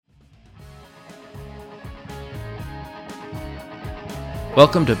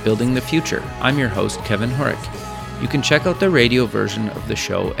Welcome to Building the Future. I'm your host, Kevin Horick. You can check out the radio version of the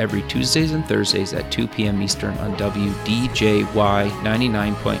show every Tuesdays and Thursdays at 2 p.m. Eastern on WDJY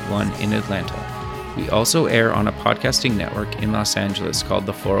 99.1 in Atlanta. We also air on a podcasting network in Los Angeles called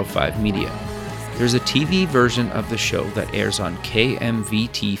the 405 Media. There's a TV version of the show that airs on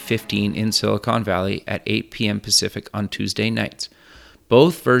KMVT 15 in Silicon Valley at 8 p.m. Pacific on Tuesday nights.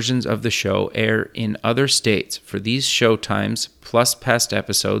 Both versions of the show air in other states. For these show times, plus past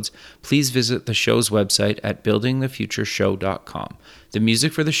episodes, please visit the show's website at buildingthefutureshow.com. The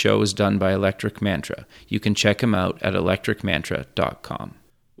music for the show is done by Electric Mantra. You can check him out at electricmantra.com.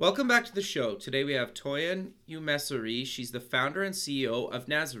 Welcome back to the show. Today we have Toyin Umesiri. She's the founder and CEO of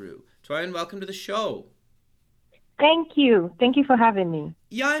Nazaru. Toyin, welcome to the show. Thank you. Thank you for having me.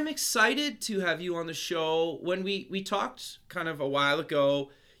 Yeah, I'm excited to have you on the show. When we talked kind of a while ago,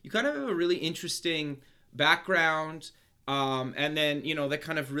 you kind of have a really interesting background, and then, that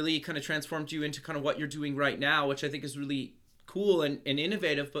kind of really kind of transformed you into kind of what you're doing right now, which I think is really cool and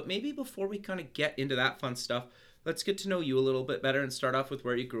innovative. But maybe before we kind of get into that fun stuff, let's get to know you a little bit better and start off with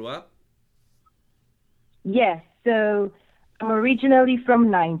where you grew up. Yes, so I'm originally from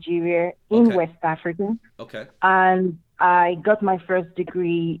Nigeria in West Africa. Okay. And I got my first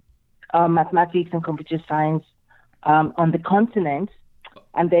degree, mathematics and computer science, on the continent.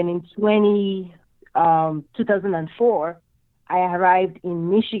 And then in 2004, I arrived in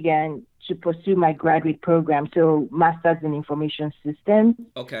Michigan to pursue my graduate program, so Master's in Information Systems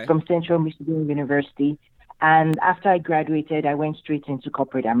from Central Michigan University. And after I graduated, I went straight into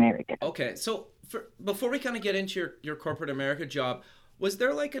corporate America. Okay, so before we kind of get into your corporate America job, was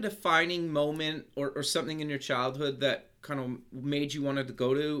there like a defining moment or something in your childhood that kind of made you want to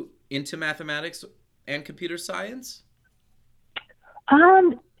go into mathematics and computer science?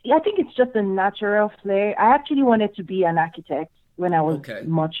 I think it's just a natural flair. I actually wanted to be an architect when I was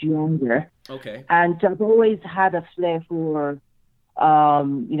much younger. Okay. And I've always had a flair for,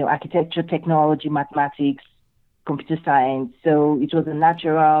 architecture, technology, mathematics, computer science. So it was a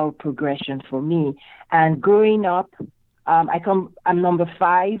natural progression for me. And growing up, I'm number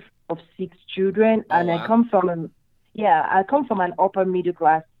 5 of 6 children, and wow. I come from an upper middle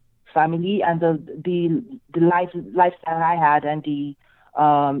class family, and the lifestyle I had, and the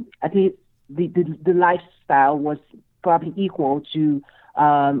lifestyle was probably equal to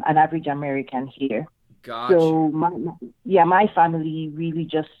an average American here. Gotcha. So my family really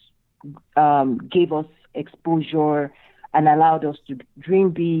just gave us exposure and allowed us to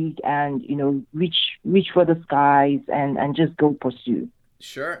dream big and reach for the skies and just go pursue.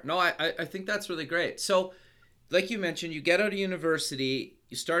 Sure. No, I think that's really great. So like you mentioned, you get out of university,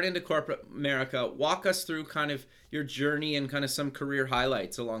 you start into corporate America. Walk us through kind of your journey and kind of some career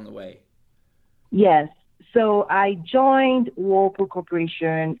highlights along the way. Yes. So I joined Whirlpool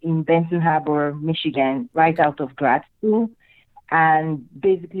Corporation in Benton Harbor, Michigan, right out of grad school. And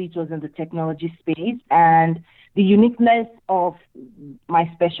basically it was in the technology space. And the uniqueness of my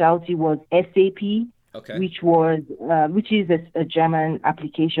specialty was SAP, which is a German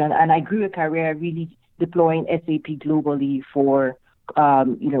application. And I grew a career really deploying SAP globally for,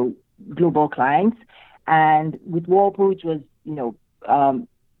 global clients. And with Whirlpool, it was,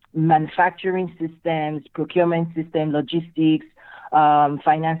 manufacturing systems, procurement system, logistics,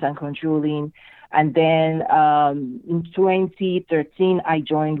 finance and controlling. And then in 2013, I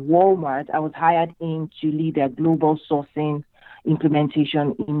joined Walmart. I was hired in to lead their global sourcing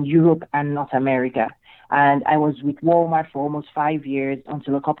implementation in Europe and North America. And I was with Walmart for almost 5 years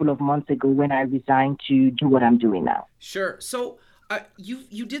until a couple of months ago when I resigned to do what I'm doing now. Sure. So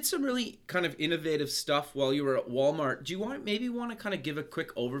you did some really kind of innovative stuff while you were at Walmart. Do you want to kind of give a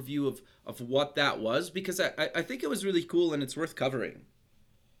quick overview of what that was? Because I think it was really cool and it's worth covering.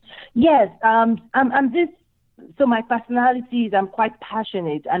 Yes, so my personality is I'm quite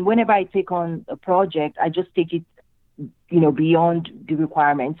passionate, and whenever I take on a project, I just take it, beyond the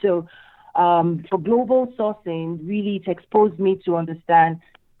requirement. So for global sourcing, really it exposed me to understand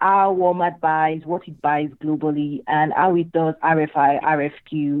how Walmart buys, what it buys globally, and how it does RFI,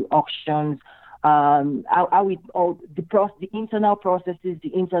 RFQ, auctions, the internal processes,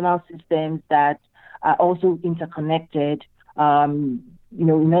 the internal systems that are also interconnected, in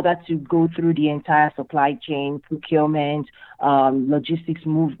order to go through the entire supply chain, procurement, logistics,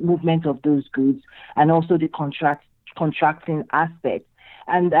 movement of those goods, and also the contracting aspect.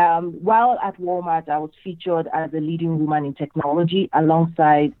 And while at Walmart, I was featured as a leading woman in technology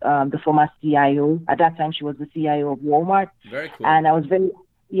alongside the former CIO. At that time, she was the CIO of Walmart. Very cool. And I was very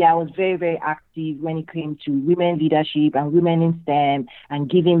yeah, I was very, very active when it came to women leadership and women in STEM and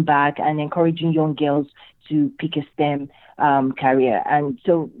giving back and encouraging young girls to pick a STEM career. And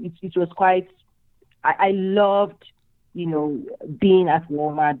so it was quite, I loved, being at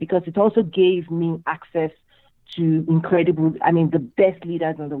Walmart because it also gave me access to incredible, I mean, the best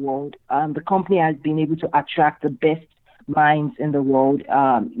leaders in the world. The company has been able to attract the best minds in the world,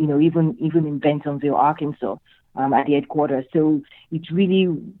 even in Bentonville, Arkansas, at the headquarters. So it really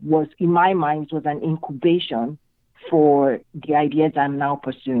was, in my mind, it was an incubation for the ideas I'm now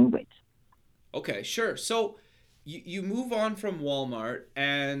pursuing with. Okay, sure. So you move on from Walmart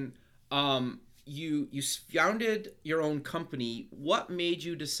and you founded your own company. What made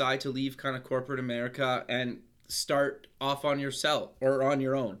you decide to leave kind of corporate America and start off on yourself or on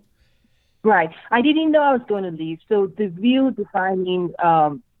your own? Right. I didn't know I was going to leave. So the real defining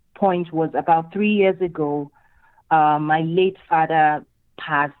point was about 3 years ago. My late father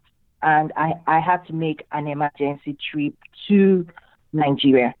passed, and I had to make an emergency trip to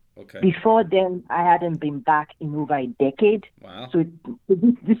Nigeria. Okay. Before then, I hadn't been back in over a decade. Wow. So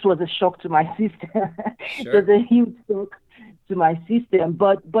this was a shock to my system. Sure. It was a huge shock to my system.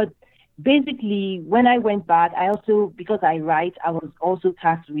 But basically, when I went back, I also, because I write, I was also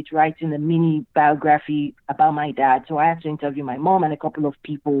tasked with writing a mini biography about my dad. So I had to interview my mom and a couple of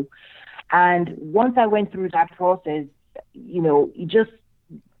people. And once I went through that process, it just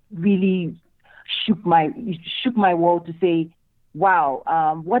really shook my world to say, wow,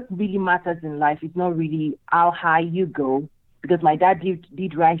 what really matters in life is not really how high you go, because my dad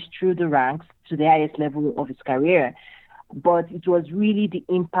did rise through the ranks to the highest level of his career, but it was really the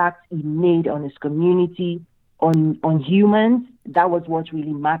impact he made on his community, on humans. That was what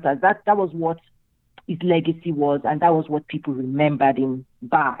really matters. That was what his legacy was, and that was what people remembered him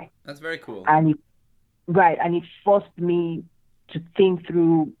by. That's very cool. And it forced me to think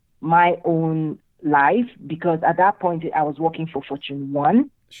through my own life, because at that point I was working for Fortune 1,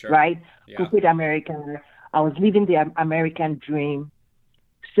 Sure. right? Yeah. Corporate American. I was living the American dream.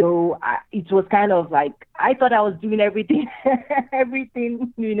 So it was kind of like, I thought I was doing everything,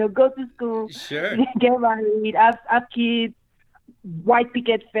 go to school, Sure. get married, have kids, white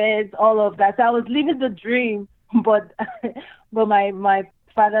picket fence, all of that. So I was living the dream, but my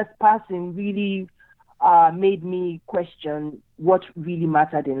father's passing really made me question what really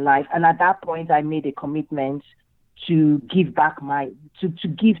mattered in life. And at that point, I made a commitment to give back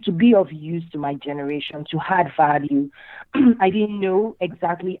to be of use to my generation, to add value. I didn't know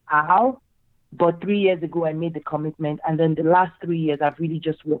exactly how, but 3 years ago, I made the commitment. And then the last 3 years, I've really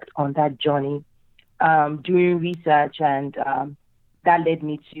just worked on that journey, doing research, and that led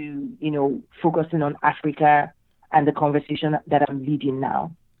me to, focusing on Africa and the conversation that I'm leading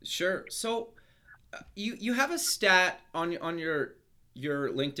now. Sure. So you have a stat on your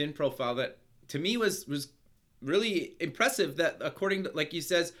LinkedIn profile that to me was really impressive, that according to, like you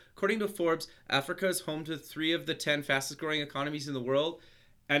says, according to Forbes, Africa is home to 3 of the 10 fastest growing economies in the world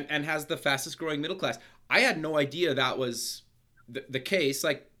and has the fastest growing middle class. I had no idea that was the case.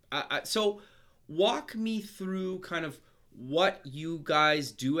 So walk me through kind of what you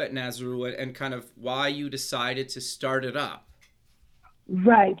guys do at Nazaru and kind of why you decided to start it up.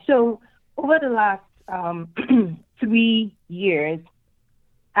 Right. So over the last 3 years,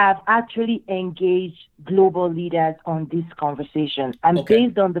 I've actually engaged global leaders on this conversation. And Okay.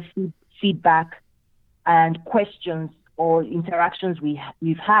 based on the feedback and questions or interactions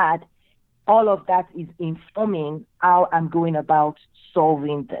we've had, all of that is informing how I'm going about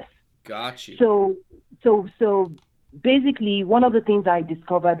solving this. Got you. So basically, one of the things I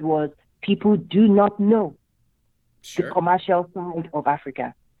discovered was people do not know Sure. the commercial side of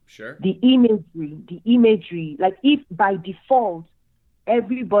Africa. Sure. The imagery, like if by default,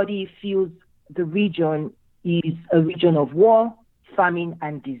 everybody feels the region is a region of war, famine,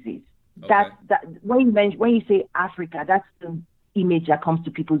 and disease. Okay. That when you say Africa, that's the image that comes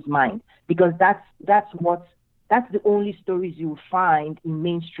to people's mind, because that's the only stories you will find in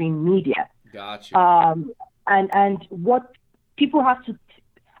mainstream media. Got you. And what people have to,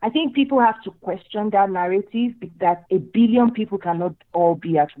 I think people have to question that narrative, that 1 billion people cannot all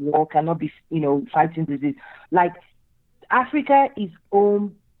be at war, cannot be, fighting disease. Like, Africa is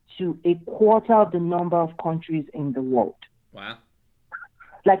home to 1/4 of the number of countries in the world. Wow.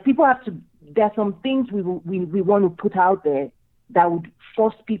 Like, people have to, there's some things we want to put out there that would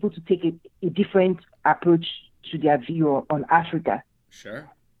force people to take a different approach to their view on Africa. Sure.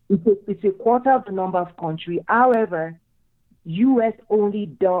 It's 1/4 of the number of countries. However, U.S. only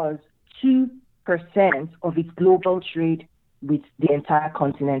does 2% of its global trade with the entire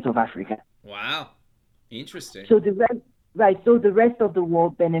continent of Africa. Wow. Interesting. So the right. So the rest of the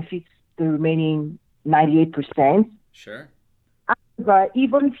world benefits the remaining 98%. Sure. But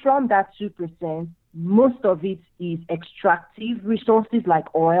even from that 2%, most of it is extractive resources like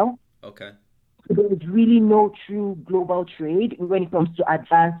oil. Okay. There is really no true global trade when it comes to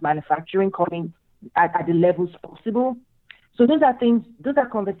advanced manufacturing coming at the levels possible. So those are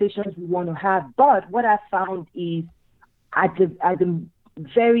conversations we want to have. But what I found is at the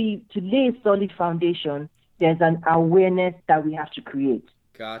very to lay a solid foundation, there's an awareness that we have to create.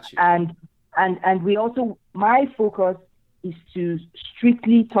 Got you. And we also my focus is to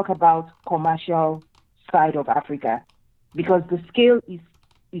strictly talk about commercial side of Africa because the scale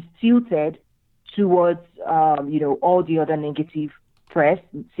is tilted towards all the other negative press,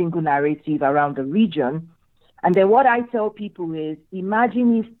 single narrative around the region. And then what I tell people is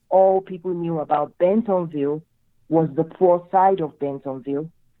imagine if all people knew about Bentonville was the poor side of Bentonville,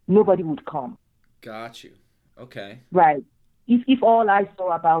 nobody would come. Got you. Okay. Right. If all I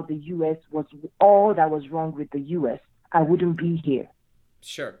saw about the US was all that was wrong with the US, I wouldn't be here.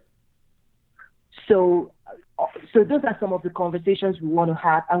 Sure. So those are some of the conversations we want to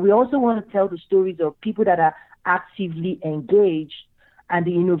have. And we also want to tell the stories of people that are actively engaged and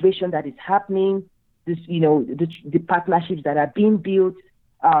the innovation that is happening, the partnerships that are being built.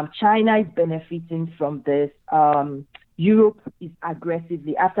 China is benefiting from this. Europe is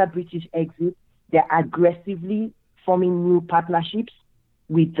aggressively, after British exit, they're aggressively forming new partnerships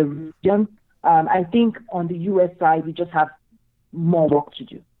with the region. I think on the US side, we just have more work to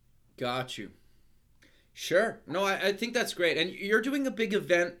do. Got you. Sure. No, I think that's great. And you're doing a big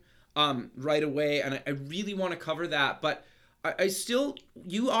event right away, and I really want to cover that. But I still,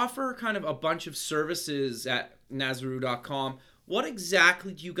 you offer kind of a bunch of services at Nazaru.com. What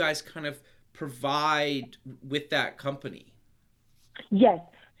exactly do you guys kind of provide with that company? Yes.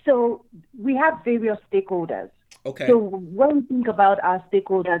 So we have various stakeholders. Okay. So when we think about our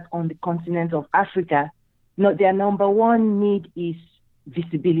stakeholders on the continent of Africa, their number one need is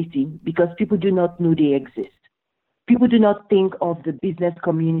visibility because people do not know they exist. People do not think of the business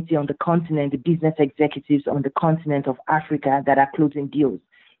community on the continent, the business executives on the continent of Africa that are closing deals.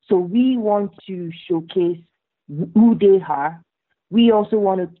 So we want to showcase who they are. We also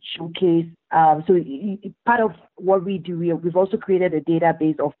want to showcase, part of what we do, we've also created a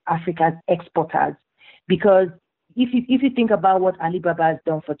database of Africa's exporters because if you think about what Alibaba has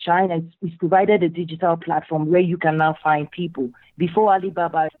done for China, it's provided a digital platform where you can now find people. Before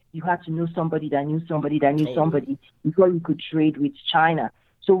Alibaba, you had to know somebody that knew somebody that knew somebody before you could trade with China.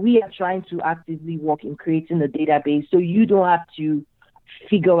 So we are trying to actively work in creating a database so you don't have to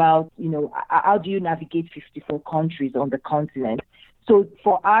figure out, how do you navigate 54 countries on the continent. So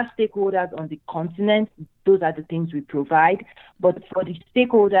for our stakeholders on the continent, those are the things we provide. But for the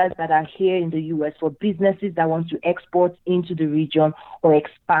stakeholders that are here in the US, for businesses that want to export into the region or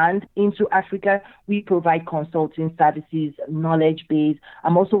expand into Africa, we provide consulting services, knowledge base.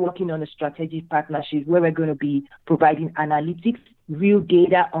 I'm also working on a strategic partnership where we're going to be providing analytics, real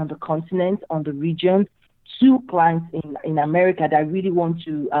data on the continent, on the region, to clients in America that really want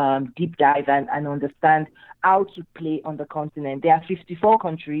to deep dive and understand how to play on the continent. There are 54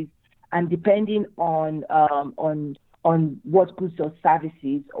 countries, and depending on what goods or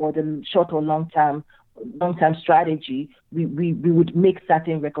services or the short or long term strategy, we would make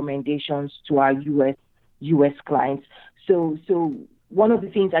certain recommendations to our US clients. So one of the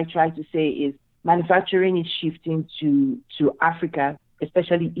things I try to say is manufacturing is shifting to Africa,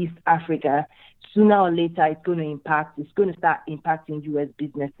 especially East Africa. Sooner or later, it's going to start impacting US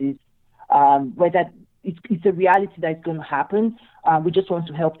businesses. Whether it's a reality that's going to happen, we just want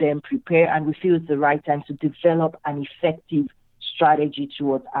to help them prepare, and we feel it's the right time to develop an effective strategy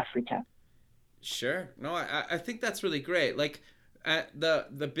towards Africa. Sure. No, I think that's really great. Like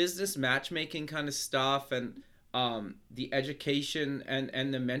the business matchmaking kind of stuff and the education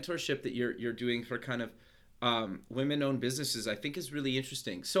and the mentorship that you're doing for kind of women-owned businesses, I think is really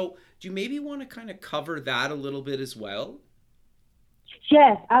interesting. So do you maybe want to kind of cover that a little bit as well?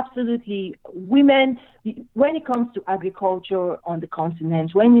 Yes, absolutely. Women, when it comes to agriculture on the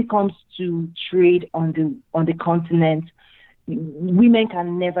continent, when it comes to trade on the continent, women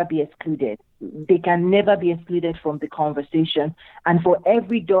can never be excluded. They can never be excluded from the conversation. And for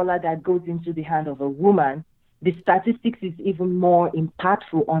every dollar that goes into the hand of a woman, the statistics is even more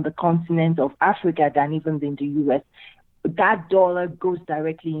impactful on the continent of Africa than even in the US. That dollar goes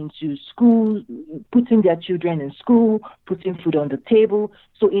directly into school, putting their children in school, putting food on the table.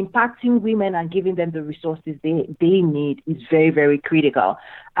 So impacting women and giving them the resources they need is very, very critical.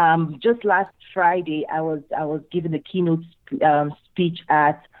 Just last Friday, I was giving a keynote speech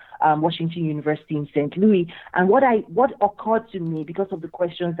at Washington University in St. Louis. And what occurred to me because of the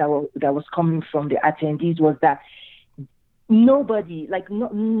questions that was coming from the attendees was that nobody,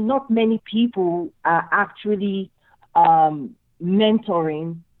 not many people are actually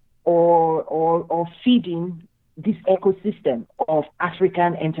mentoring or feeding this ecosystem of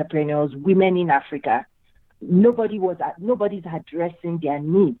African entrepreneurs, women in Africa. Nobody's addressing their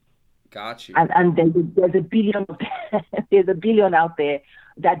needs. Got you. And there's a billion there's a billion out there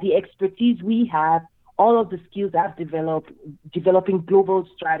that the expertise we have, all of the skills I've developed, developing global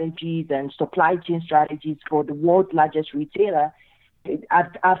strategies and supply chain strategies for the world's largest retailer,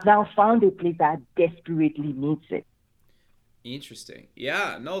 I've now found a place that desperately needs it. Interesting.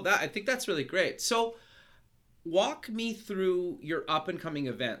 Yeah, no, I think that's really great. So walk me through your up and coming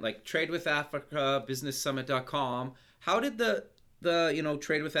event, like Trade with Africa, businesssummit.com. How did the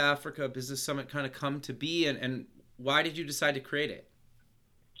Trade with Africa Business Summit kind of come to be, and why did you decide to create it?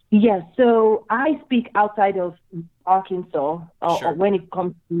 Yes, so I speak outside of Arkansas Sure. when it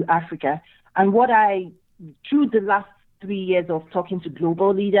comes to Africa. And through the last 3 years of talking to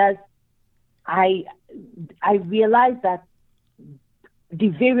global leaders, I realized that the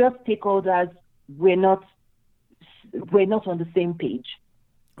various stakeholders were not on the same page.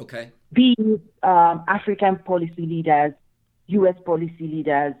 Okay. Be it African policy leaders, U.S. policy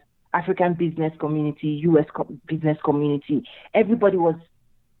leaders, African business community, U.S. business community.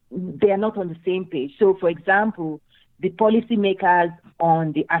 They are not on the same page. So, for example, the policymakers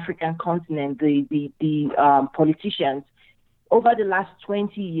on the African continent, the politicians, over the last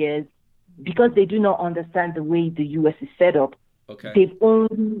 20 years, because they do not understand the way the U.S. is set up, okay,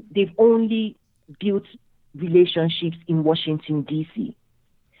 they've only built relationships in Washington, D.C.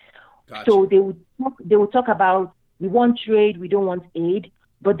 Gotcha. So they would talk about, we want trade, we don't want aid,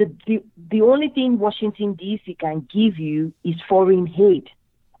 but the only thing Washington, D.C. can give you is foreign aid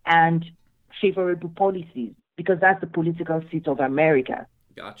and favorable policies, because that's the political seat of America.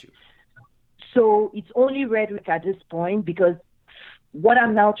 Got you. So it's only rhetoric at this point, because what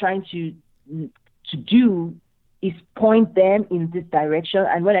I'm now trying to do is point them in this direction.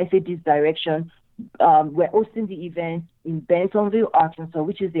 And when I say this direction, we're hosting the event in Bentonville, Arkansas,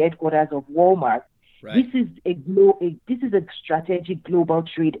 which is the headquarters of Walmart. Right. This is a strategic global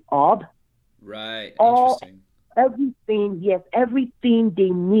trade hub. Right. Interesting. Everything they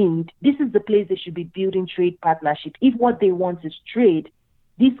need. This is the place they should be building trade partnership. If what they want is trade,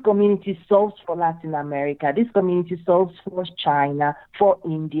 this community solves for Latin America. This community solves for China, for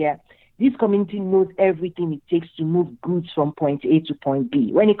India. This community knows everything it takes to move goods from point A to point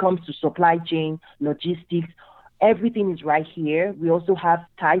B. When it comes to supply chain, logistics, everything is right here. We also have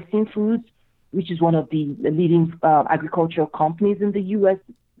Tyson Foods, which is one of the leading agricultural companies in the U.S.,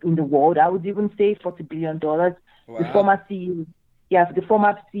 in the world. I would even say $40 billion. Wow. The former CEO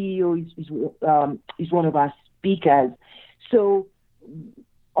is one of our speakers. So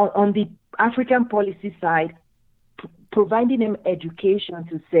on the African policy side, providing them education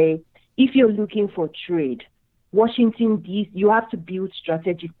to say, if you're looking for trade, Washington, D.C., you have to build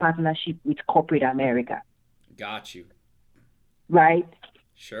strategic partnership with corporate America. Got you. Right?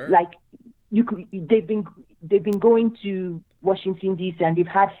 Sure. Like they've been going to Washington, D.C., and they've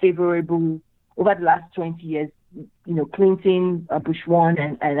had favorable over the last 20 years. Clinton, Bush 1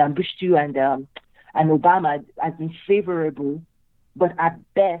 and Bush 2 and Obama has been favorable, but at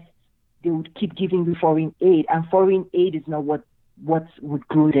best they would keep giving you foreign aid, and foreign aid is not what would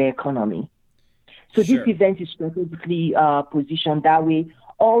grow the economy. So Sure. This event is strategically positioned that way.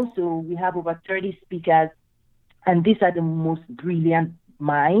 Also, we have over 30 speakers, and these are the most brilliant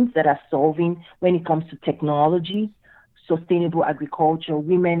minds that are solving when it comes to technology, sustainable agriculture,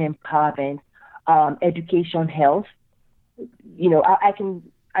 women empowerment, education, health. I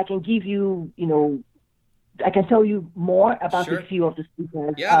can give you, I can tell you more about Sure. a few of the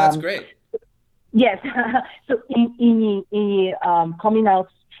speakers. Yeah, that's great. Yes. So in coming out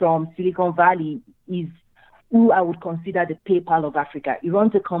from Silicon Valley is who I would consider the PayPal of Africa. He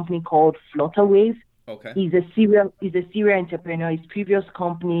runs a company called Flutterwave. Okay. He's a serial entrepreneur. His previous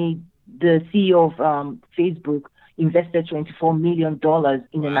company, the CEO of Facebook, invested $24 million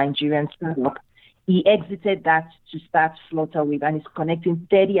in a Nigerian startup. He exited that to start Flutterwave, and is connecting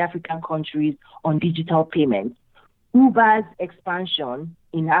 30 African countries on digital payments. Uber's expansion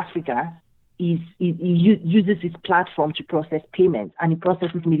in Africa he uses his platform to process payments, and he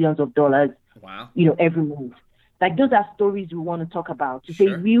processes millions of dollars, Wow. Every month. Like, those are stories we want to talk about, to say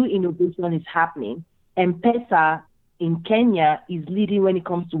real innovation is happening. M-Pesa in Kenya is leading when it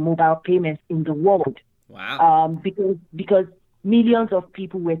comes to mobile payments in the world. Wow. Because millions of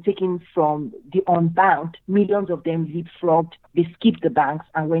people were taken from the unbanked, millions of them leapfrogged, they skipped the banks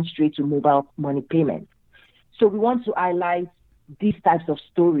and went straight to mobile money payments. So we want to highlight these types of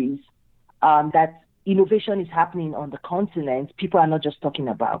stories, that innovation is happening on the continent. People are not just talking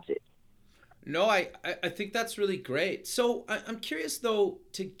about it. No, I think that's really great. So I'm curious though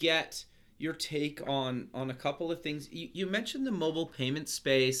to get your take on a couple of things. You mentioned the mobile payment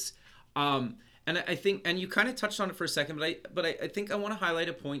space, and I think, and you kind of touched on it for a second, but I think I want to highlight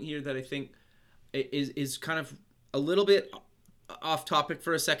a point here that I think is kind of a little bit off topic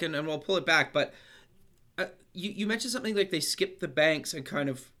for a second, and we'll pull it back. But you mentioned something like they skipped the banks and kind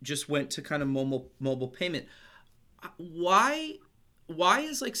of just went to kind of mobile payment. Why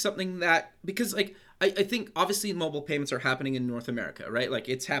is like something that, because like I think obviously mobile payments are happening in North America, right? Like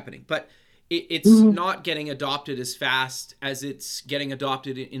it's happening, but it's not getting adopted as fast as it's getting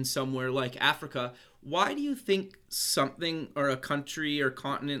adopted in somewhere like Africa. Why do you think something or a country or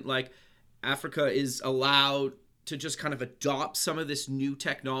continent like Africa is allowed to just kind of adopt some of this new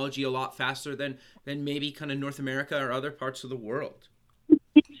technology a lot faster than maybe kind of North America or other parts of the world?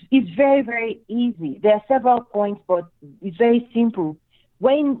 It's very, very easy. There are several points, but it's very simple.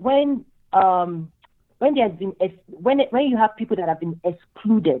 When there's been when you have people that have been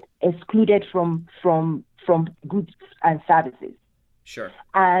excluded from goods and services, sure,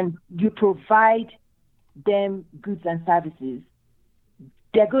 and you provide them goods and services,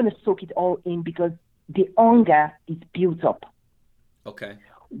 they're going to soak it all in because the hunger is built up. Okay.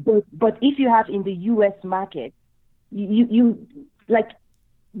 But if you have in the U.S. market, you like,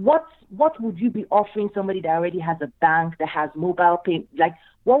 what would you be offering somebody that already has a bank that has mobile pay? Like,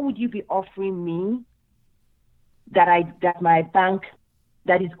 what would you be offering me that my bank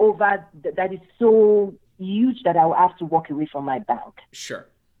that is so huge that I will have to walk away from my bank? Sure.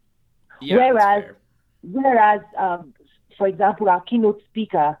 Yeah, whereas, for example, our keynote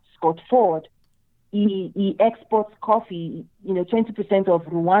speaker Scott Ford, he exports coffee. 20% of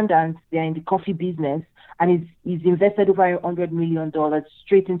Rwandans, they're in the coffee business, and he's invested over $100 million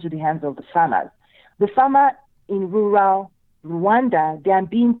straight into the hands of the farmers. The farmer in rural Rwanda, they are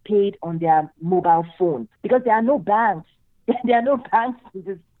being paid on their mobile phone because there are no banks. There are no banks,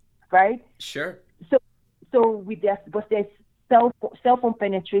 right? Sure. So with their, but their cell phone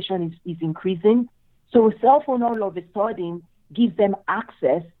penetration is increasing. So cell phone all of a sudden gives them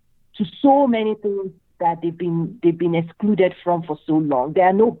access to so many things that they've been excluded from for so long. There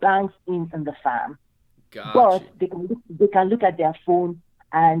are no banks in the farm, but they can look at their phone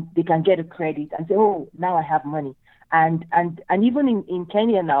and they can get a credit and say, oh, now I have money. And even in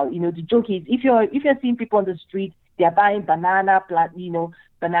Kenya now, the joke is if you're seeing people on the street, they're buying bananas,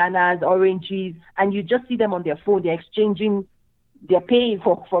 oranges, and you just see them on their phone. They're paying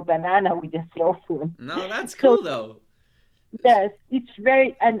for banana with their cell phone. No, that's cool though. Yes, it's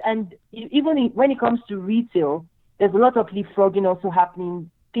very, and even when it comes to retail, there's a lot of leapfrogging also happening.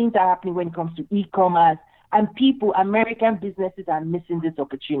 Things are happening when it comes to e-commerce, and American businesses are missing this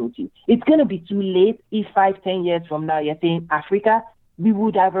opportunity. It's going to be too late if 5-10 years from now you're saying Africa, we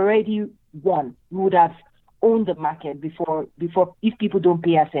would have already won. We would have owned the market before if people don't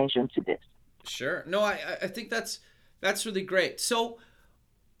pay attention to this. Sure. No, I think that's really great. So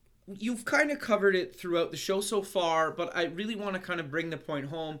you've kind of covered it throughout the show so far, but I really want to kind of bring the point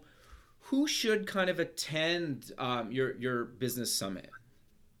home. Who should kind of attend your business summit?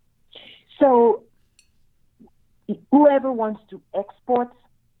 So whoever wants to export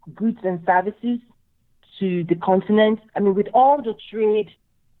goods and services to the continent, I mean, with all the trade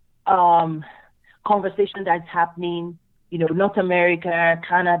conversation that's happening, North America,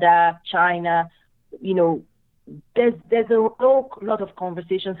 Canada, China, there's a whole lot of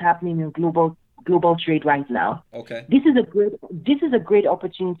conversations happening in global trade right now. Okay. This is a great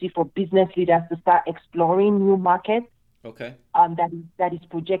opportunity for business leaders to start exploring new markets. Okay. That is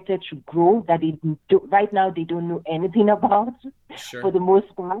projected to grow, that right now they don't know anything about. Sure. For the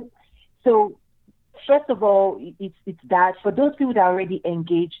most part. So first of all, it's that for those people that are already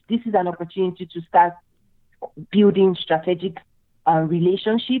engaged, this is an opportunity to start building strategic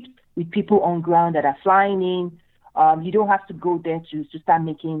relationships with people on ground that are flying in. You don't have to go there to start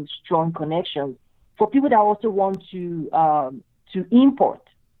making strong connections. For people that also want to import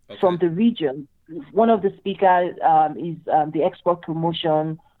from the region, one of the speakers is the export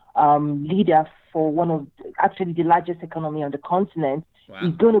promotion leader for one of actually the largest economy on the continent. Wow.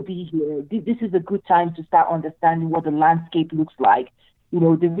 He's going to be here. This is a good time to start understanding what the landscape looks like. The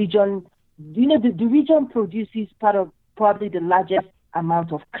region, the region produces probably the largest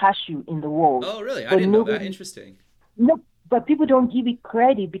amount of cashew in the world. Oh, really? I didn't know that. Interesting. No, but people don't give it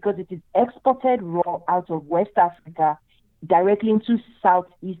credit because it is exported raw out of West Africa directly into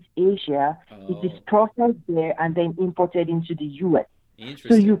Southeast Asia. It is Oh, processed there and then imported into the US. So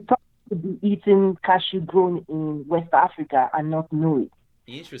interesting. you probably be eating cashew grown in West Africa and not know it.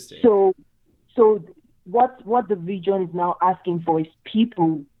 Interesting. So so what the region is now asking for is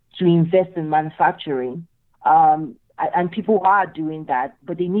people to invest in manufacturing. And people are doing that,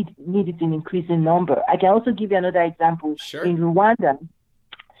 but they need it in increasing number. I can also give you another example. In Sure. Rwanda,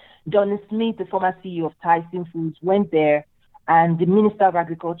 Donny Smith, the former CEO of Tyson Foods, went there, and the Minister of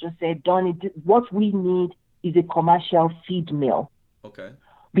Agriculture said, Donny, what we need is a commercial feed mill Okay.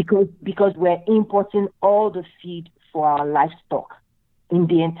 because we're importing all the feed for our livestock in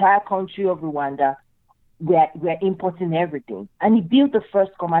the entire country of Rwanda. We're importing everything, and he built the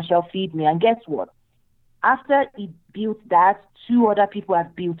first commercial feed mill. And guess what? After he built that, two other people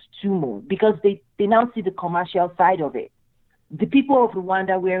have built two more because they now see the commercial side of it. The people of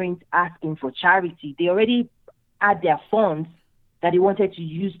Rwanda weren't asking for charity. They already had their funds that they wanted to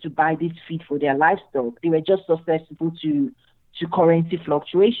use to buy this feed for their livestock. They were just susceptible to currency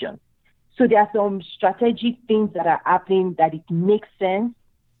fluctuation. So there are some strategic things that are happening that it makes sense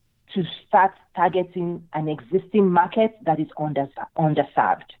to start targeting an existing market that is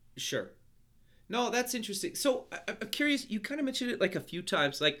underserved. Sure. No, that's interesting. So I'm curious. You kind of mentioned it like a few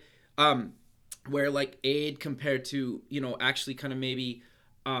times, like where like aid compared to actually kind of maybe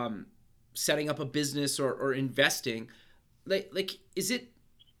setting up a business or investing. Like is it?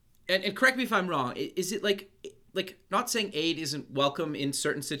 And correct me if I'm wrong. Is it like not saying aid isn't welcome in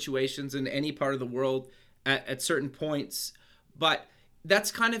certain situations in any part of the world at certain points, but that's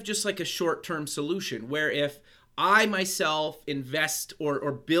kind of just like a short-term solution where if I myself invest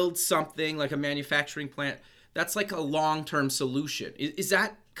or build something like a manufacturing plant, that's like a long-term solution. Is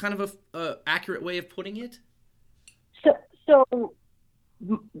that kind of a accurate way of putting it? So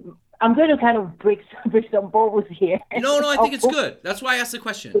I'm going to kind of break some bubbles here. No, I think it's good. That's why I asked the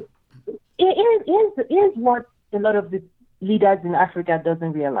question. Here's what a lot of the leaders in Africa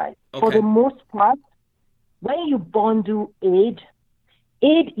doesn't realize. Okay. For the most part, when you bundle aid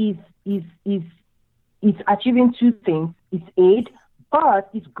is achieving two things. It's aid, but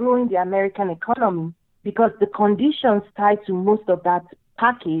it's growing the American economy because the conditions tied to most of that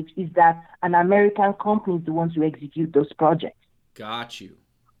package is that an American company is the one to execute those projects. Got you.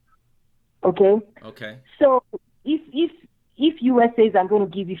 Okay? Okay. So if US says I'm going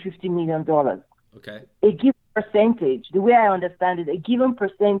to give you $50 million, Okay. a given percentage, the way I understand it, a given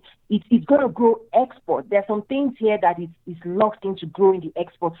percent, it's going to grow export. There are some things here that is locked into growing the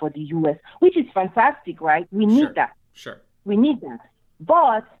export for the US, which is fantastic, right? We need that. Sure. We need that.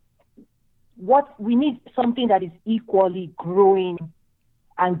 But what we need something that is equally growing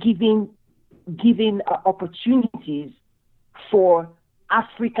and giving opportunities for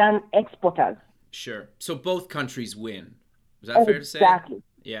African exporters. Sure. So both countries win. Is that fair to say? Exactly.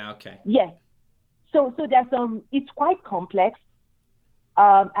 Yeah. Okay. Yes. So there's it's quite complex.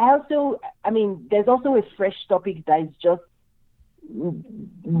 There's also a fresh topic that is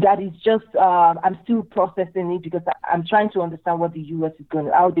just I'm still processing it because I'm trying to understand what the US is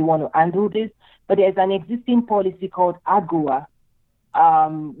how they want to handle this. But there's an existing policy called AGOA,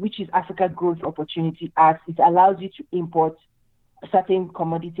 which is Africa Growth Opportunity Act. It allows you to import certain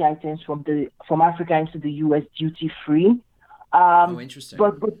commodity items from Africa into the US duty free. Interesting.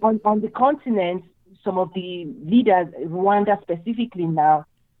 But on the continent, some of the leaders, Rwanda specifically now,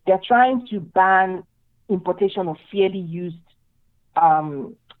 they're trying to ban importation of fairly used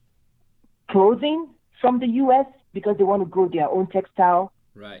clothing from the U.S. because they want to grow their own textile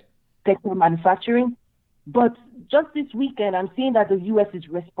manufacturing. But just this weekend, I'm seeing that the U.S. is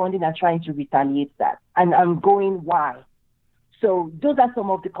responding and trying to retaliate that. And I'm going, why? So those are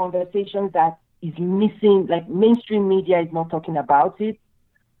some of the conversations that is missing, like mainstream media is not talking about it,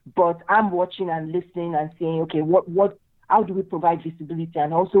 but I'm watching and listening and saying, okay, how do we provide visibility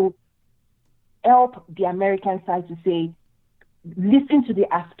and also help the American side to say, listen to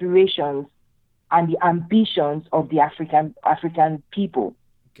the aspirations and the ambitions of the African people.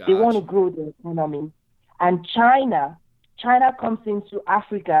 Gotcha. They want to grow their economy. And China comes into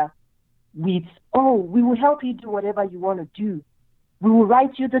Africa with, we will help you do whatever you want to do. We will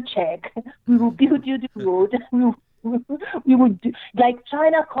write you the check. We will build you the road. We will do, like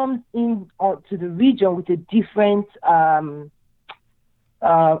China comes in to the region with a different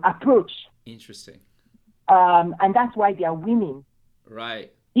approach. Interesting. And that's why they are winning.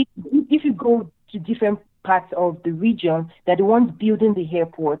 Right. If you go to different parts of the region, they're the ones building the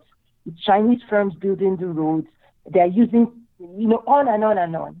airports, the Chinese firms building the roads. They're using, on and on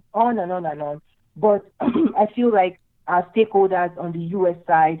and on, on and on and on. But I feel like our stakeholders on the U.S.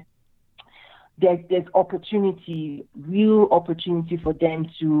 side, there's opportunity, real opportunity for them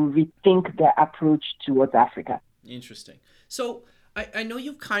to rethink their approach towards Africa. Interesting. So I know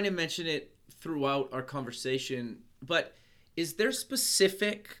you've kind of mentioned it throughout our conversation, but is there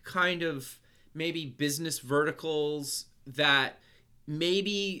specific kind of maybe business verticals that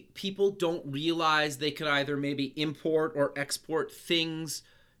maybe people don't realize they could either maybe import or export things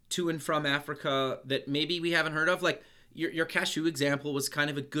to and from Africa that maybe we haven't heard of? Like your cashew example was kind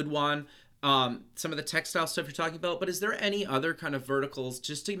of a good one. Some of the textile stuff you're talking about, but is there any other kind of verticals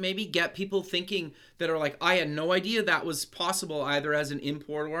just to maybe get people thinking that are like, I had no idea that was possible either as an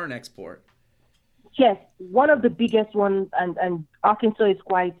import or an export? Yes, one of the biggest ones, and Arkansas is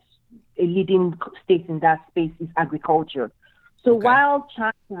quite a leading state in that space, is agriculture. So Okay. while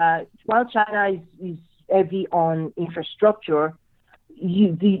China is heavy on infrastructure,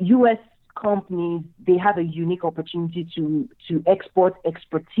 the U.S. companies, they have a unique opportunity to export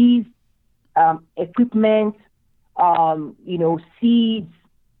expertise, equipment, seeds,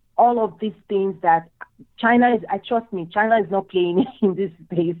 all of these things that trust me, China is not playing in this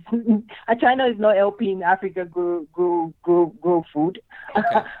space. China is not helping Africa grow food.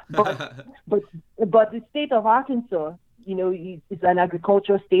 Okay. but the state of Arkansas, it's an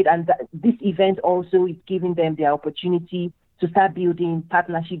agricultural state, and this event also is giving them the opportunity to start building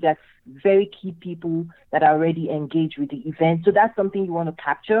partnership. That's very key people that are already engaged with the event. So that's something you want to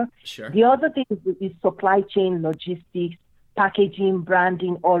capture. Sure. The other thing is supply chain, logistics, packaging,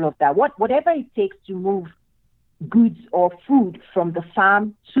 branding, all of that. Whatever it takes to move goods or food from the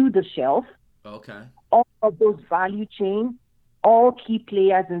farm to the shelf. Okay. All of those value chains, all key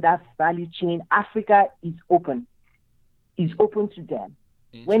players in that value chain, Africa is open to them.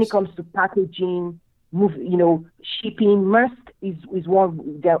 When it comes to packaging, shipping, Maersk is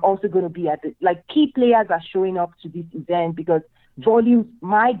one. They're also going to be key players are showing up to this event because volume.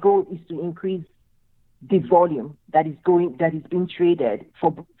 My goal is to increase the volume that is being traded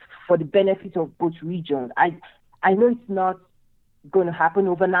for the benefit of both regions. I know it's not going to happen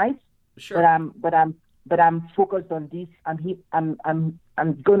overnight, sure. but I'm focused on this.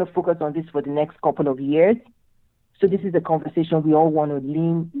 I'm going to focus on this for the next couple of years. So this is a conversation we all want to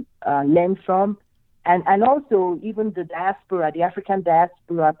learn from. And also, even the diaspora, the African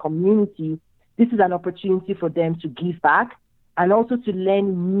diaspora community, this is an opportunity for them to give back and also to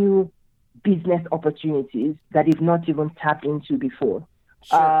learn new business opportunities that they've not even tapped into before.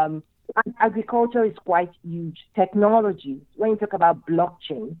 Sure. Agriculture is quite huge. Technology, when you talk about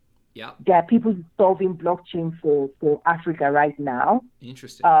blockchain, yeah, there are people solving blockchain for Africa right now.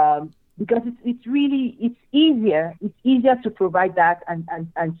 Interesting. Because it's easier to provide that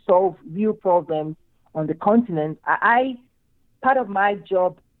and solve real problems on the continent. Part of my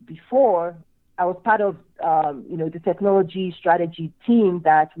job before, I was part of the technology strategy team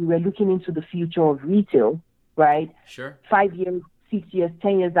that we were looking into the future of retail, right? Sure. 5 years, 6 years,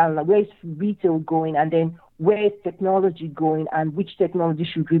 10 years down, like where is retail going, and then where is technology going, and which technology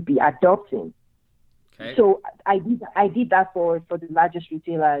should we be adopting? Okay. So I did that for the largest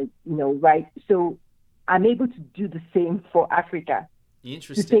retailer, right? So I'm able to do the same for Africa.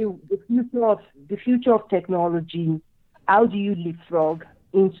 Interesting. To say the future of technology, how do you leapfrog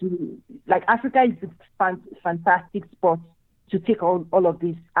into, Africa is a fantastic spot to take all of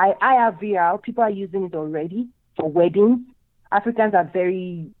this. I have VR, people are using it already for weddings. Africans are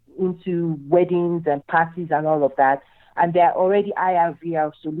very into weddings and parties and all of that. And there are already IR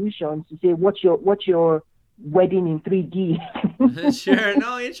VR solutions to say, what's your wedding in 3D? Sure.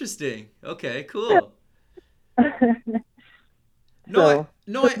 No, interesting. Okay, cool.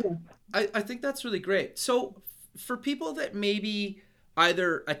 I think that's really great. So for people that maybe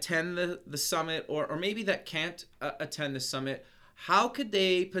either attend the summit or maybe that can't attend the summit, how could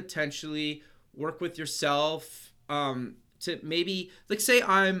they potentially work with yourself to maybe, like, say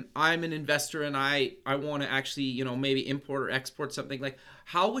I'm an investor and I want to actually, maybe import or export something, like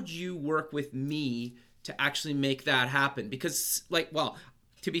how would you work with me to actually make that happen? Because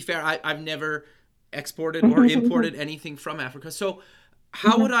to be fair, I've never exported or imported anything from Africa. So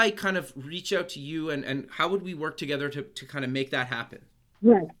how would I kind of reach out to you and how would we work together to kind of make that happen?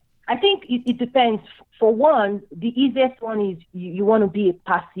 Right. I think it depends. For one, the easiest one is you want to be a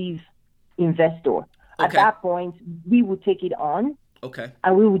passive investor. Okay. At that point, we will take it on. Okay.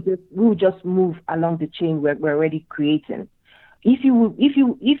 And we will just move along the chain we're already creating. If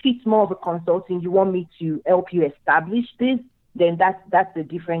it's more of a consulting, you want me to help you establish this, then that's a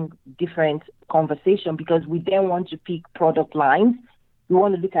different conversation, because we then want to pick product lines. We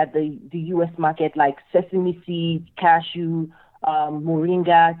want to look at the U.S. market, like sesame seeds, cashew,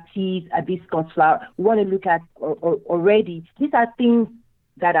 moringa, teas, hibiscus flower. We want to look at already. These are things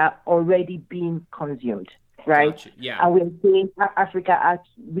that are already being consumed, right? Gotcha. Yeah. And we're saying Africa,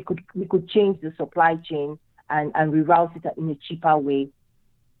 we could change the supply chain and reroute it in a cheaper way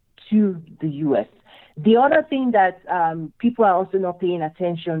to the U.S. The other thing that people are also not paying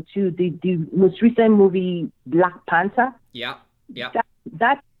attention to, the most recent movie, Black Panther. Yeah.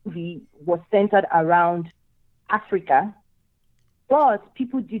 That movie was centered around Africa, but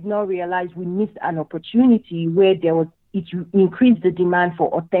people did not realize we missed an opportunity where it increased the demand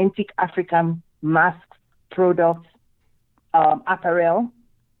for authentic African masks, products, apparel,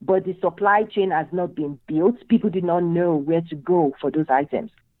 but the supply chain has not been built. People did not know where to go for those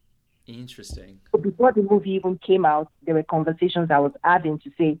items. Interesting. So before the movie even came out, there were conversations I was having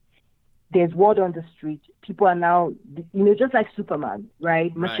to say, there's word on the street. People are now, just like Superman,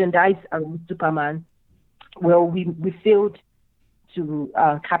 right? Merchandise around Superman. Well, we failed to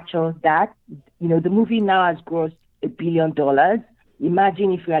capture that. The movie now has grossed $1 billion.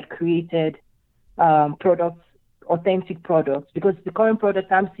 Imagine if we had created products, authentic products, because the current product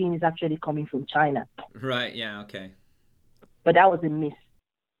I'm seeing is actually coming from China. Right. Yeah. Okay. But that was a miss.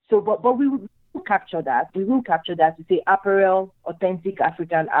 So, but we will capture that. We will capture that to say apparel, authentic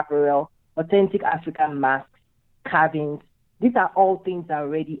African apparel, authentic African masks, carvings. These are all things that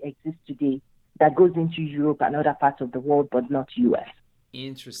already exist today that goes into Europe and other parts of the world, but not US.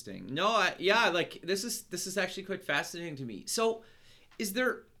 Interesting. No, this is actually quite fascinating to me. So, is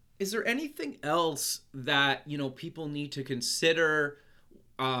there anything else that people need to consider?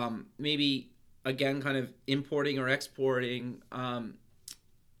 Maybe again, kind of importing or exporting.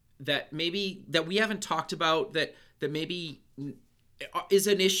 That we haven't talked about that maybe is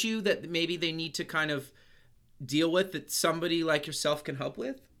an issue that maybe they need to kind of deal with, that somebody like yourself can help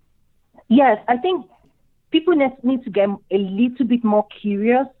with? Yes, I think people need to get a little bit more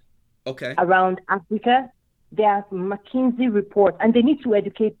curious around Africa. There are McKinsey reports, and they need to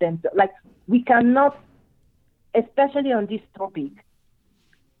educate them. Like, we cannot, especially on this topic,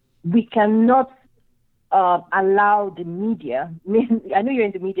 we cannot allow the media. I know you're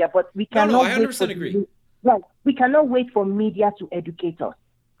in the media, but we cannot. No, I 100% agree. Right, we cannot wait for media to educate us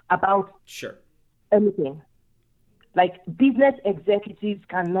about anything. Like, business executives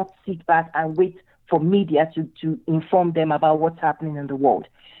cannot sit back and wait for media to inform them about what's happening in the world.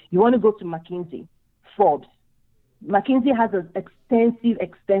 You want to go to McKinsey, Forbes. McKinsey has an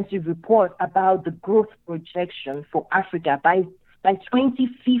extensive report about the growth projection for Africa. By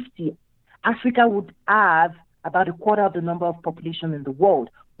 2050, Africa would have about a quarter of the number of population in the world,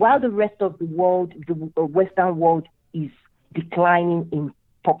 while the rest of the world, the Western world, is declining in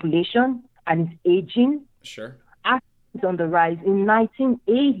population and is aging. Sure. Africa is on the rise. In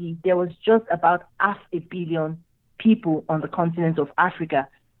 1980, there was just about 500 million people on the continent of Africa.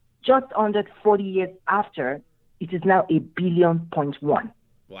 Just under 40 years after, it is now 1.1 billion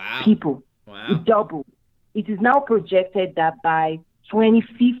people. Wow. It doubled. It is now projected that by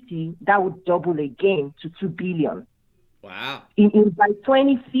 2050, that would double again to 2 billion. Wow. By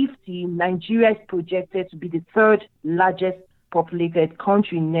 2050, Nigeria is projected to be the third largest populated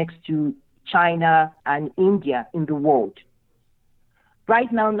country next to China and India in the world.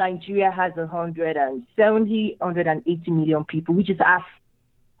 Right now, Nigeria has 180 million people, which is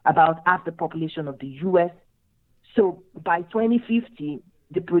about half the population of the US. So by 2050,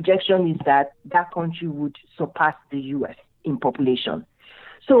 the projection is that country would surpass the US in population.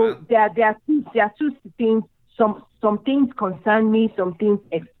 So there are two things. Some things concern me, some things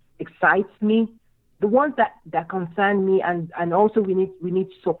excites me. The ones that concern me and also we need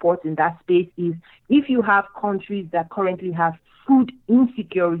support in that space is if you have countries that currently have food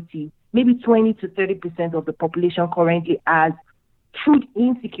insecurity, maybe 20 to 30% of the population currently has food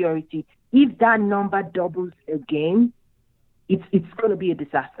insecurity. If that number doubles again, it's going to be a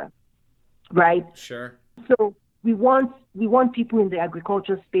disaster, right? Sure. So we want people in the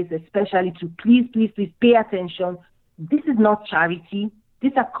agriculture space especially to please pay attention. This is not charity.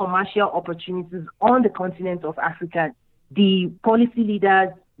 These are commercial opportunities on the continent of Africa. The policy leaders,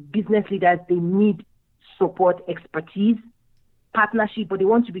 business leaders, they need support, expertise, partnership, but they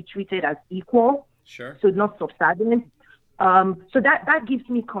want to be treated as equal. Sure. So not subservient. So that gives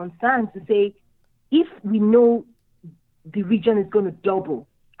me concern to say, if we know the region is going to double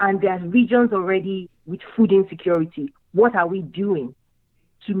and there are regions already with food insecurity, what are we doing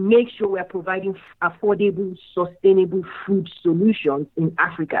to make sure we're providing affordable, sustainable food solutions in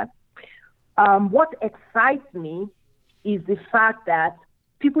Africa? What excites me is the fact that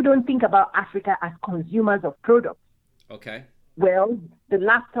people don't think about Africa as consumers of products. Okay. Well, the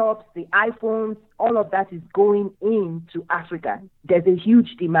laptops, the iPhones, all of that is going into Africa. There's a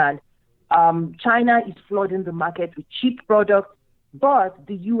huge demand. China is flooding the market with cheap products. But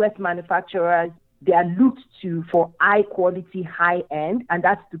the US manufacturers, they are looked to for high quality, high end, and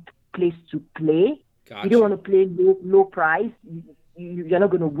that's the place to play. Gotcha. You don't want to play low price. You're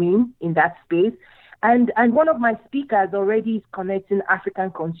not going to win in that space. And one of my speakers already is connecting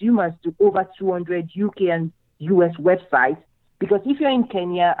African consumers to over 200 UK and US websites. Because if you're in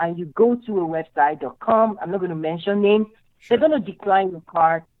Kenya and you go to a website.com, I'm not going to mention names, Sure. they're going to decline your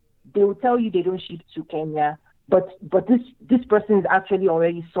card. They will tell you they don't ship to Kenya. But this person is actually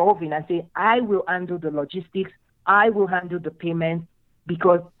already solving and say, I will handle the logistics, I will handle the payment,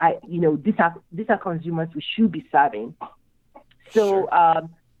 because these are consumers we should be serving. So Sure.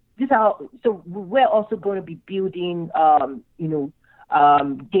 so we're also going to be building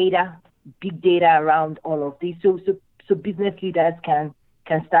data, big data around all of this. So business leaders can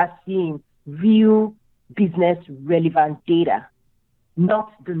start seeing real business relevant data,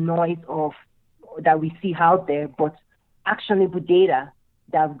 not the noise of that we see out there, but actionable data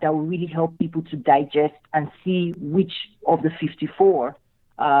that will really help people to digest and see which of the 54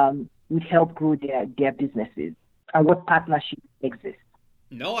 would help grow their businesses and what partnerships exist.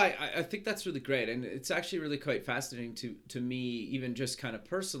 No, I think that's really great. And it's actually really quite fascinating to me, even just kind of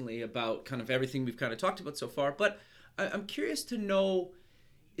personally, about kind of everything we've kind of talked about so far. But I'm curious to know,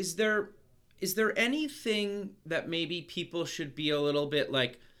 is there anything that maybe people should be a little bit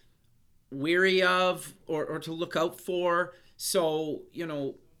like weary of or to look out for, so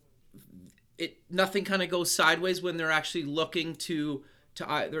nothing kind of goes sideways when they're actually looking to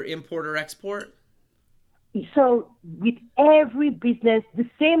either import or export? So with every business, the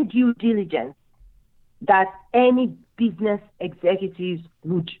same due diligence that any business executives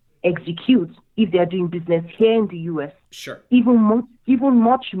would execute if they're doing business here in the US, Sure. even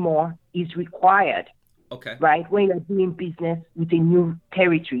much more is required. Okay. Right? When you're doing business with a new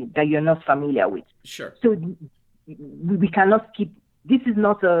territory that you're not familiar with. Sure. So we cannot skip. This is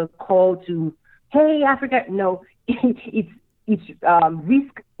not a call to, hey, Africa. No, it's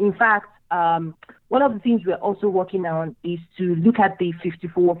risk. In fact, one of the things we're also working on is to look at the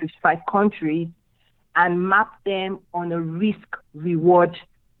 54 or 55 countries and map them on a risk-reward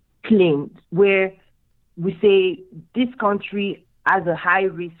plane, where we say this country has a high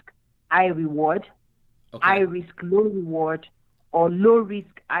risk, high reward. Okay. High risk, low reward, or low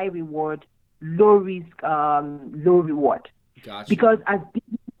risk, high reward, low risk, low reward. Gotcha. Because as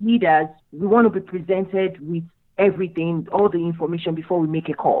business leaders, we want to be presented with everything, all the information before we make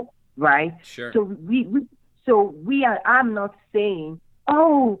a call, right? Sure. So I'm not saying,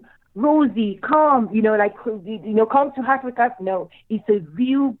 oh, Rosie, come, come to Africa. No, it's a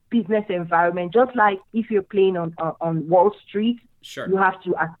real business environment. Just like if you're playing on Wall Street, Sure. You have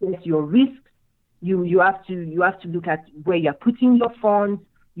to assess your risks. You have to look at where you're putting your funds.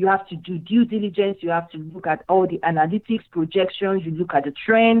 You have to do due diligence. You have to look at all the analytics, projections. You look at the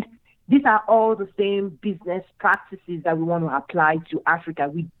trend. These are all the same business practices that we want to apply to Africa.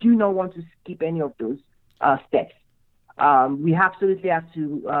 We do not want to skip any of those steps. We absolutely have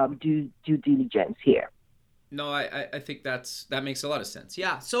to do due diligence here. No, I think that makes a lot of sense.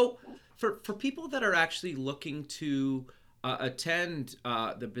 Yeah. So for people that are actually looking to attend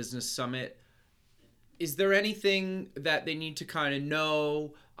the business summit, is there anything that they need to kind of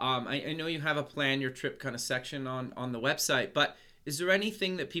know? I know you have a plan your trip kind of section on the website, but is there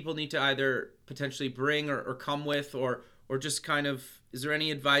anything that people need to either potentially bring or come with, or just kind of, is there any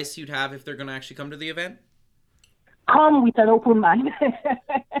advice you'd have if they're going to actually come to the event? Come with an open mind.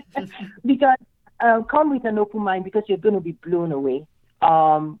 Because come with an open mind, because you're going to be blown away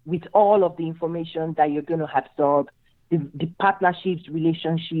with all of the information that you're going to absorb. The partnerships,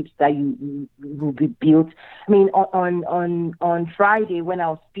 relationships that you will be built. I mean, on Friday when I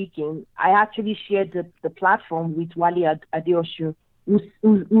was speaking, I actually shared the platform with Wale Adeosun,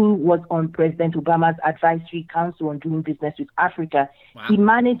 who was on President Obama's advisory council on doing business with Africa. Wow. He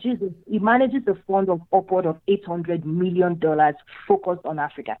manages a fund of upward of $800 million focused on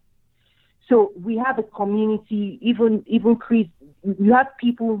Africa. So we have a community, even Chris, you have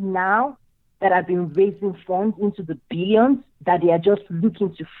people now that have been raising funds into the billions that they are just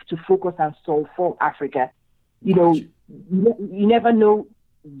looking to focus and solve for Africa. You never know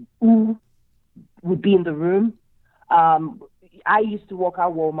who would be in the room. I used to work at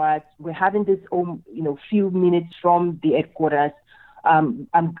Walmart. We're having this, few minutes from the headquarters.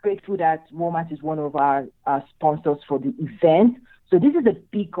 I'm grateful that Walmart is one of our sponsors for the event. So this is a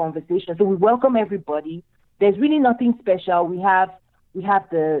big conversation. So we welcome everybody. There's really nothing special. We have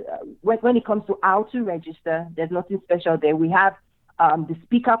the when it comes to how to register, there's nothing special there. We have the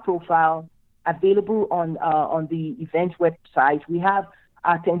speaker profile available on the event website. We have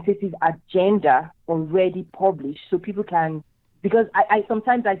our tentative agenda already published, so people can because I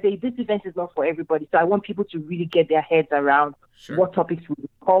sometimes I say this event is not for everybody. So I want people to really get their heads around what topics will be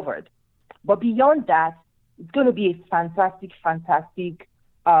covered. But beyond that, it's going to be a fantastic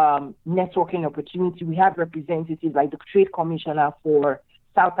networking opportunity. We have representatives like the Trade Commissioner for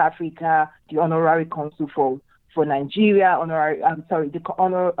South Africa, the Honorary Consul for Nigeria, the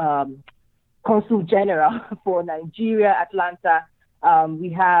Consul General for Nigeria, Atlanta.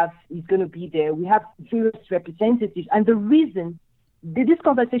 He's going to be there. We have various representatives. And the reason this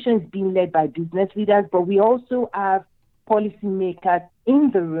conversation is being led by business leaders, but we also have policymakers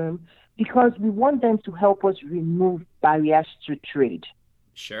in the room because we want them to help us remove barriers to trade.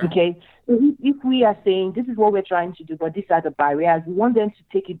 Sure. Okay. So if we are saying this is what we're trying to do, but these are the barriers, we want them to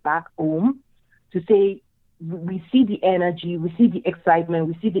take it back home to say, we see the energy, we see the excitement,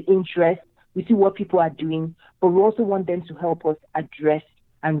 we see the interest, we see what people are doing, but we also want them to help us address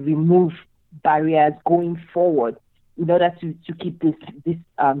and remove barriers going forward in order to keep this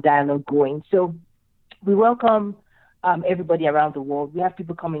dialogue going. So we welcome everybody around the world. We have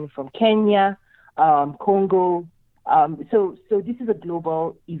people coming from Kenya, Congo. So this is a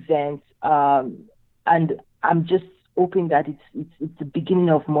global event, and I'm just hoping that it's the beginning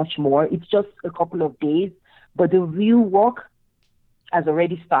of much more. It's just a couple of days, but the real work has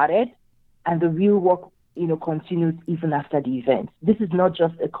already started, and the real work, continues even after the event. This is not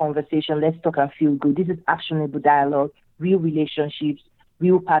just a conversation, let's talk and feel good. This is actionable dialogue, real relationships,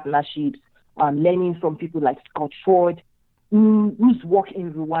 real partnerships, learning from people like Scott Ford, whose work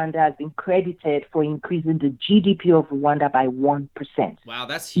in Rwanda has been credited for increasing the GDP of Rwanda by 1%. Wow,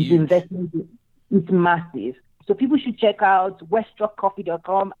 that's huge. His investment is massive. So people should check out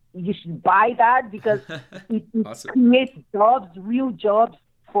westrockcoffee.com. You should buy that because it awesome. Creates jobs, real jobs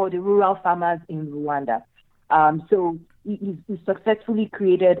for the rural farmers in Rwanda. So he successfully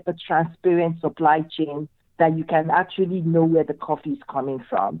created a transparent supply chain that you can actually know where the coffee is coming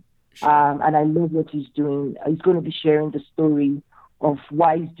from. Sure. And I love what he's doing. He's going to be sharing the story of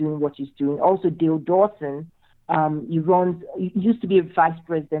why he's doing what he's doing. Also, Dale Dawson, he used to be a vice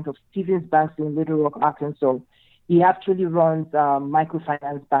president of Stevens Banks in Little Rock, Arkansas. He actually runs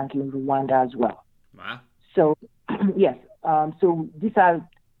microfinance bank in Rwanda as well. Wow. So, yes. So these are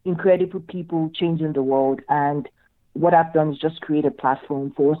incredible people changing the world. And what I've done is just create a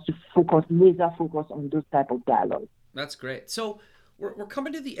platform for us to laser focus on those type of dialogues. That's great. So we're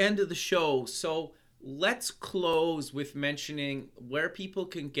coming to the end of the show. So let's close with mentioning where people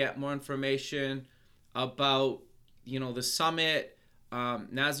can get more information about, the summit,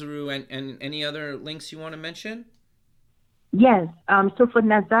 Nazaru, and any other links you want to mention? Yes. So for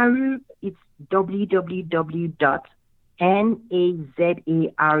Nazaru, it's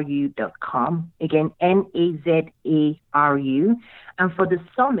www.nazaru.com. Again, Nazaru. And for the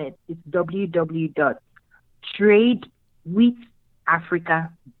summit, it's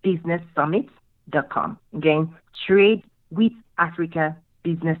www.tradewithafricabusinesssummit.com. Again,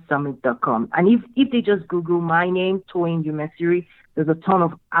 tradewithafricabusinesssummit.com. And if they just Google my name, Toyin Umesiri, there's a ton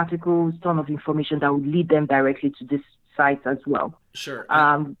of articles, ton of information that will lead them directly to this site as well. Sure.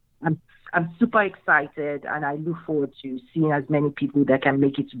 I'm super excited, and I look forward to seeing as many people that can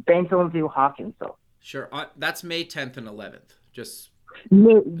make it to Bentonville, Arkansas. Sure. That's May 10th and 11th.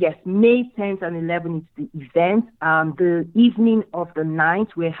 May 10th and 11th is the event. The evening of the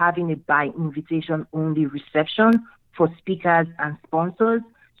 9th, we're having a by invitation only reception for speakers and sponsors.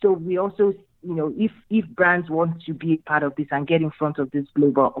 So we also, if brands want to be a part of this and get in front of this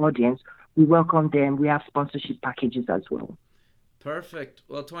global audience, we welcome them. We have sponsorship packages as well. Perfect.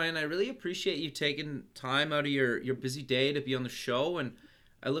 Well, Toyin, I really appreciate you taking time out of your busy day to be on the show, and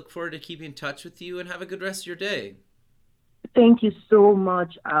I look forward to keeping in touch with you, and have a good rest of your day. Thank you so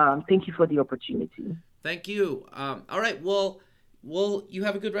much. Thank you for the opportunity. Thank you. All right. Well, you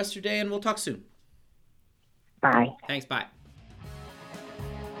have a good rest of your day, and we'll talk soon. Bye. Thanks. Bye.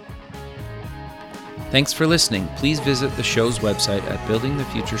 Thanks for listening. Please visit the show's website at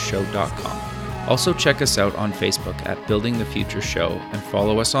buildingthefutureshow.com. Also check us out on Facebook at Building the Future Show and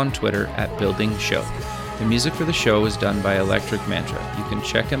follow us on Twitter at Building Show. The music for the show is done by Electric Mantra. You can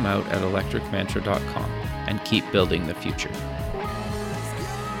check him out at electricmantra.com and keep building the future.